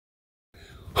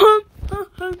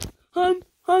Hey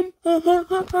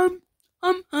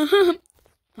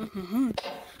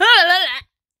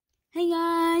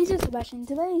guys, it's Sebastian. In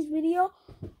today's video,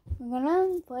 we're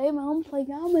gonna play Melon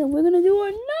Playground, and we're gonna do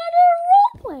another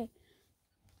roleplay.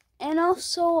 And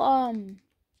also,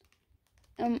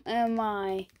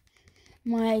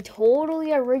 my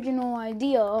totally original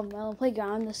idea of Melon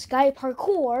Playground, the Sky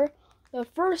Parkour, the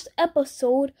first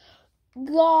episode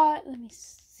got, let me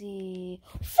see,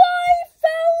 5,000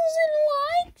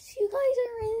 likes. You guys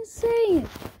are insane.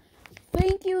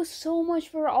 Thank you so much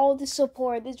for all the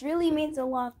support. This really means a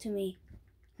lot to me.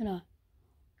 Hold on.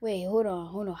 Wait, hold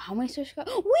on. How many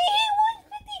subscribers? We hit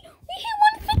 150. We hit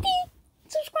 150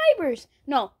 subscribers.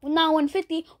 No, not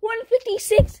 150.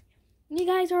 156. You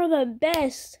guys are the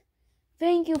best.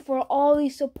 Thank you for all the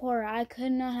support. I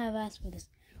could not have asked for this.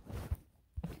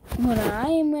 Hold on. I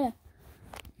am gonna.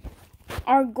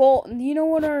 Our goal. Do you know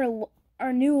what our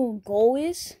new goal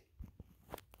is?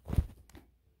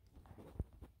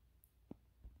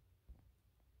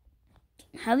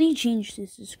 How do you change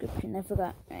this description? I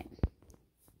forgot. Right.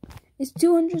 It's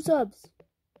 200 subs.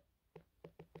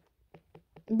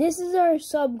 This is our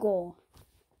sub goal.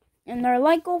 And our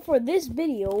like goal for this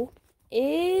video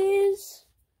is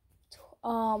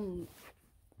 15.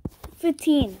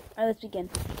 Alright, let's begin.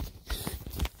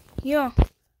 Yeah.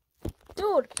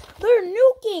 Dude, they're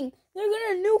nuking! They're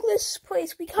gonna nuke this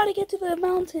place. We gotta get to the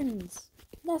mountains.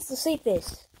 That's the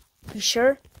safest. You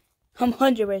sure? I'm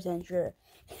 100% sure.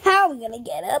 How are we gonna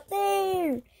get up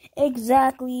there?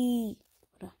 Exactly.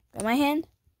 Got my hand?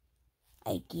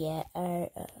 I get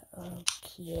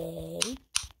okay.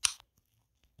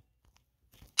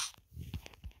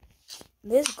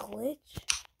 This glitch.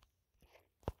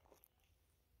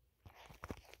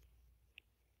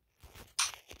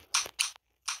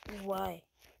 Why?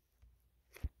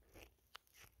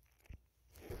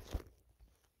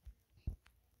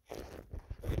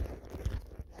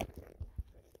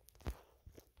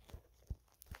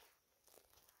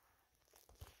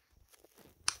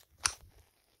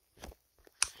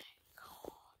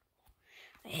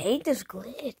 I hate this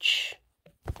glitch.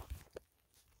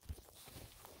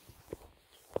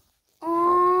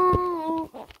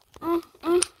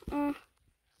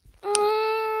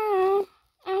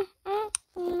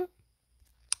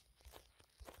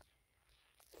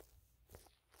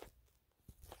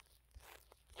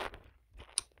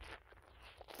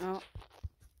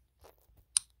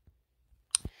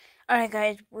 Alright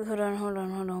guys, hold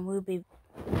on, we'll be.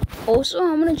 Also,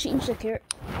 I'm gonna change the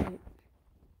character.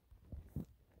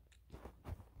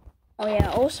 Oh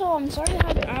yeah. Also, I'm sorry.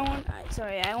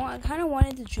 I kind of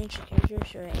wanted to change the character.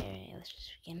 Sure. Alright, let's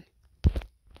just begin.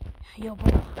 Yo,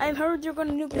 bro. I've heard they're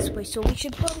gonna nuke this place, so we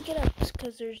should probably get up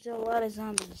because there's a lot of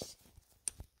zombies,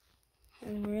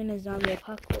 and we're in a zombie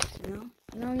apocalypse. You know.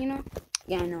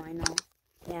 Yeah, I know.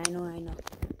 Yeah, I know.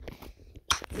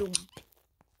 Yo,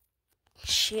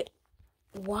 shit.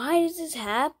 Why does this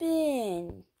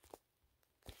happen?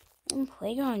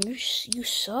 Playground, you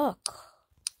suck.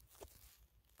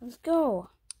 Let's go.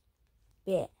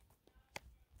 Bit.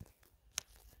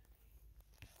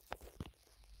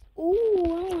 Ooh, I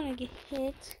don't want to get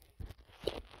hit.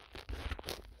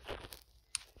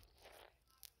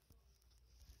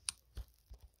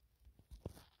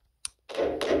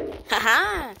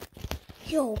 Haha!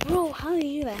 Yo, bro, how do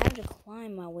you do that? I have to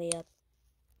climb my way up.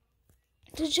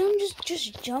 To jump,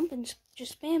 just jump and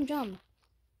just spam jump.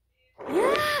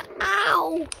 Yeah!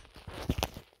 Ow!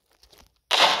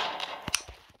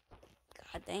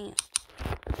 God damn.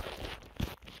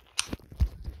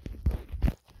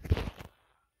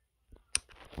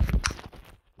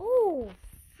 Oh,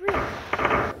 frick.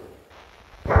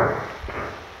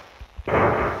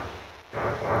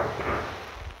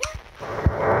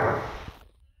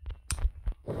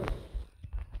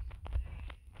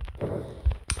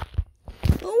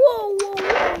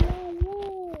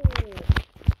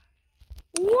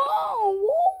 Whoa.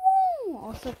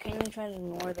 Also, can you try to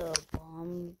ignore the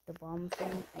bomb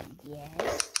thing?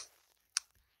 Yes.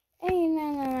 Hey,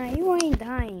 no, you ain't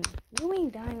dying. You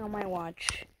ain't dying on my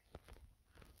watch.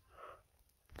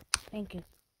 Thank you.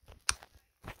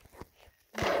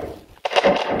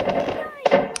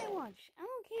 Dying on my watch. I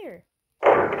don't care. I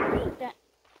ain't that.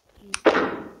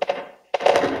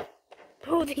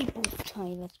 Bro, they both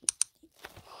died. Let's be.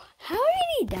 How did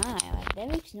he die? Like, that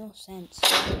makes no sense.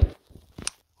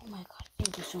 Oh my god,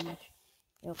 thank you so much.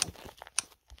 You're welcome.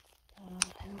 I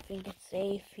don't think it's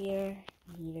safe here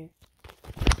either.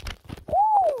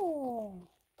 Ooh!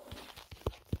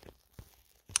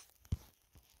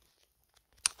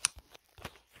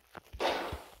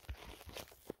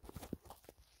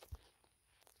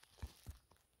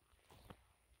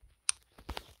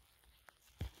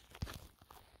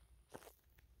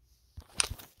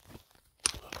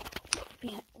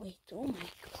 Wait, oh my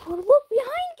god, look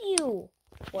behind you!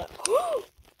 What? Oh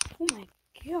my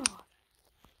god.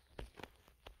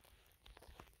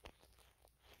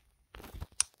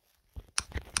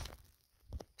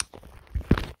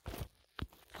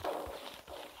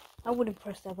 I wouldn't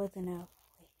press that button now.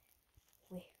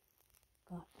 Wait,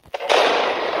 God.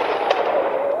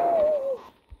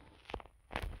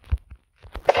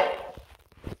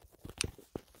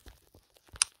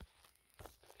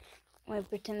 Wait,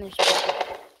 pretend there's people.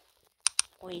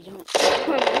 Wait, you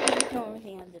don't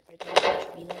really have to pretend there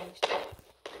should be those.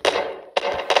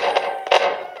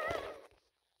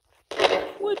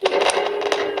 What do we do?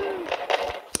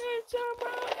 It's our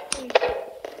Wait.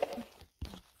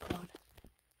 Oh, God.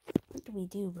 What do we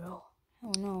do, bro? I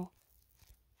don't know.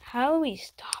 How do we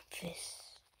stop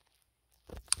this?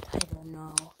 I don't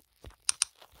know.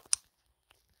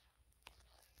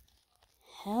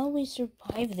 How do we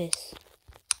survive this?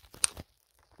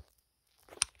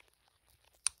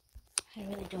 I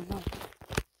really don't know.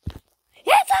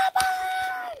 It's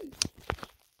open!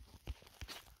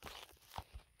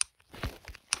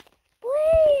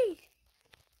 Please!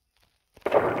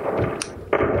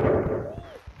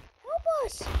 Help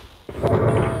us! Help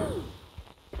me!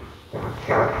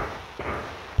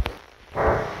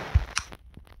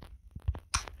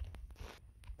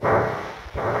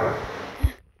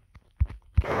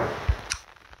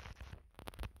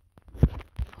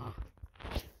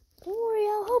 Don't worry,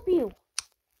 I'll help you.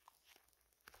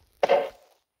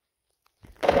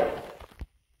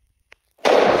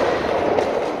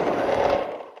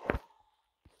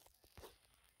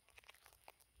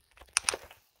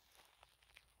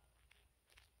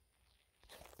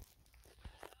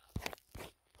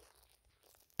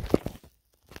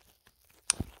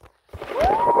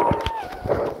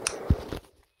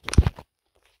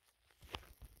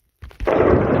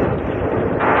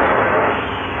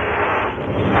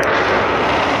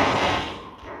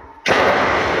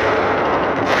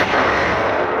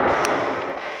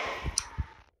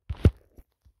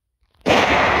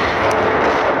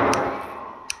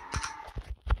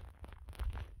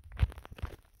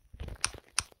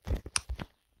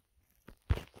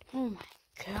 Oh my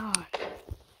god.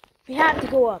 We have to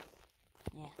go up.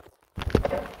 Yeah.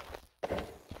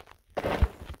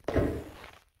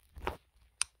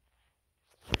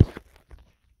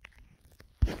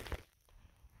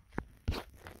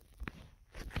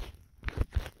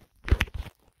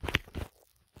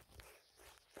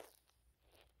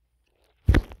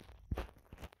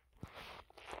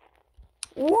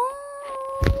 Whoa!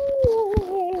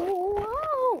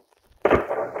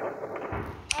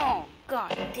 Oh,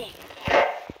 god damn.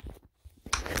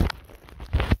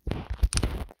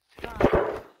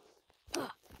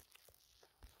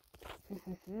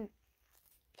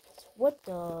 What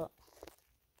the?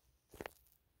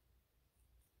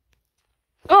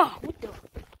 Oh, what the?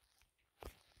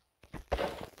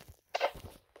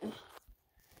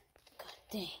 God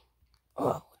dang.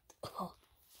 Oh, what the? Oh.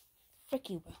 Frick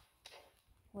you, bro.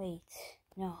 Wait.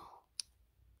 No.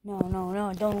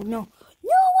 No, don't, no.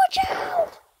 No, watch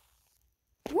out!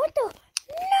 What the?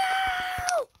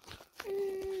 No!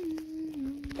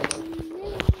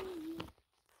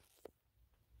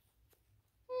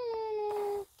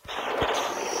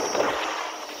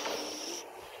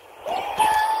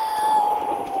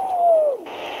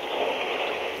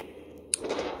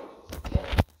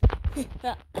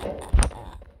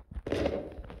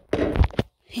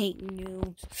 Hate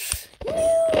noobs.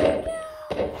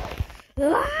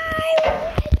 No! I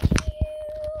want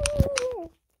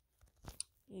you!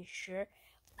 You sure?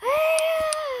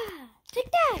 Ah!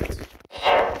 Take that!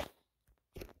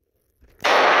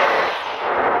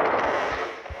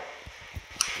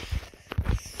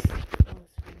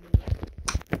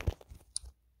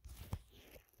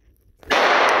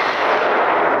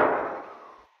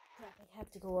 I have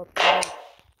to go up there.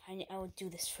 I would do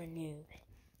this for noob.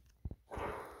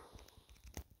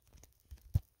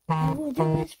 I will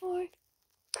do this for you.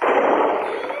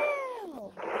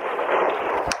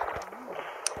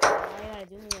 Why you gotta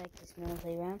do me like this, man?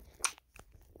 Playground.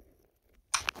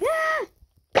 Ah!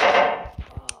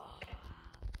 Oh,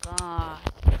 God.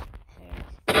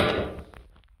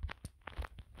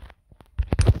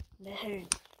 That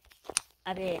hurt.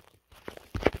 A bit.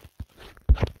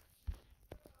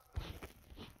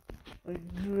 We're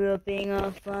dropping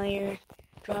a fire.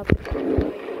 Dropping a fire.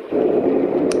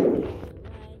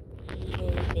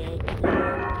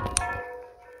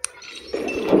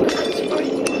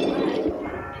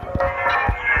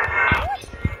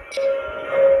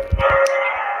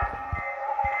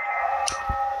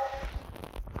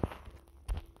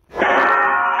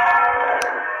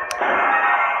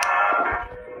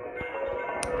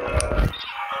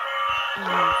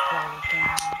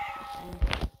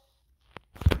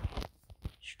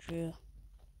 true.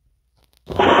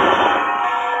 Well,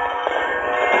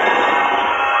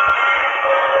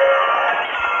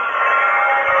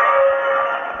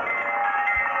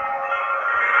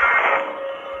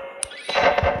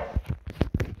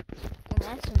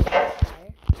 that's some fire.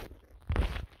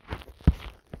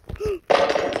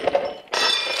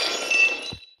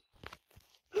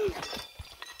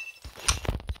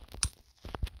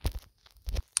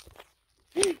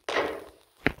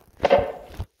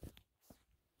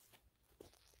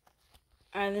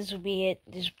 Alright, this will be it.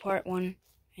 This is part 1.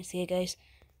 I see you guys.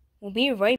 We'll be right